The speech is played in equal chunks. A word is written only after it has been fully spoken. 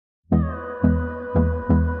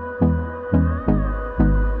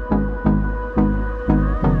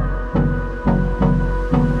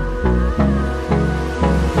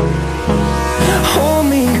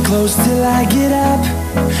close till I get up.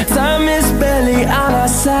 Time is barely on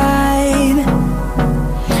our side.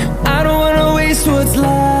 I don't wanna waste what's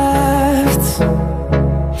left.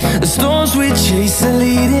 The storms we chase are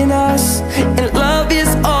leading us, and love is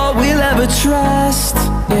all we'll ever trust.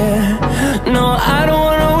 Yeah, no, I don't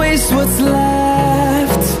wanna waste what's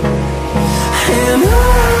left. And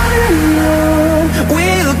on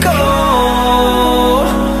we'll go,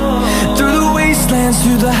 through the wastelands,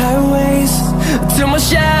 through the highways, till my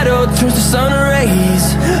shadow turns to sun rays.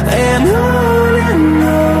 And on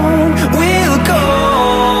we'll go,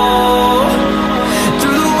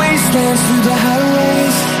 through the wastelands, through the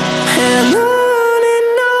highways, and on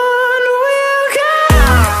we'll go.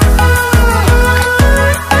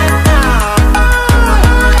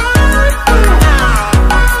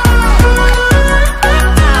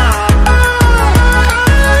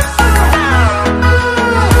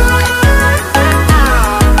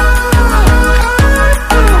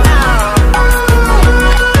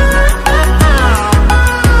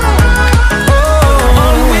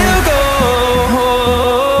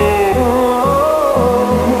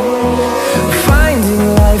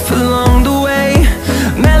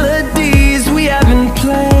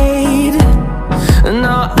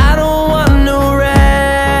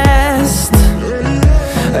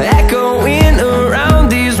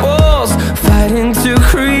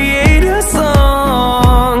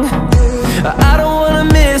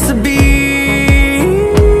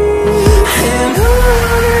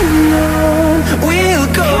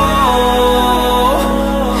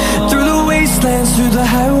 Through the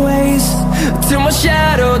highways, till my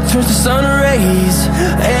shadow turns to sun rays.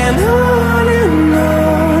 And on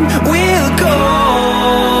we'll go,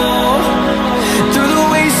 through the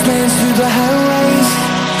wastelands, through the highways,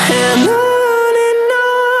 and on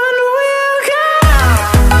we'll go.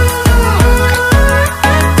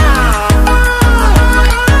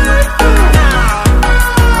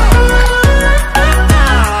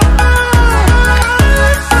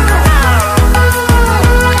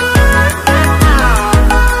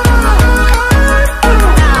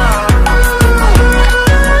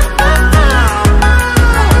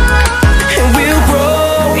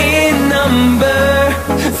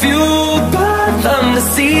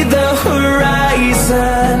 See the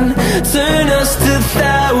horizon, turn us to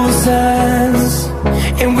thousands,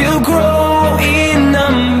 and we'll grow in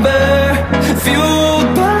number, fueled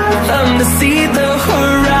by them to see the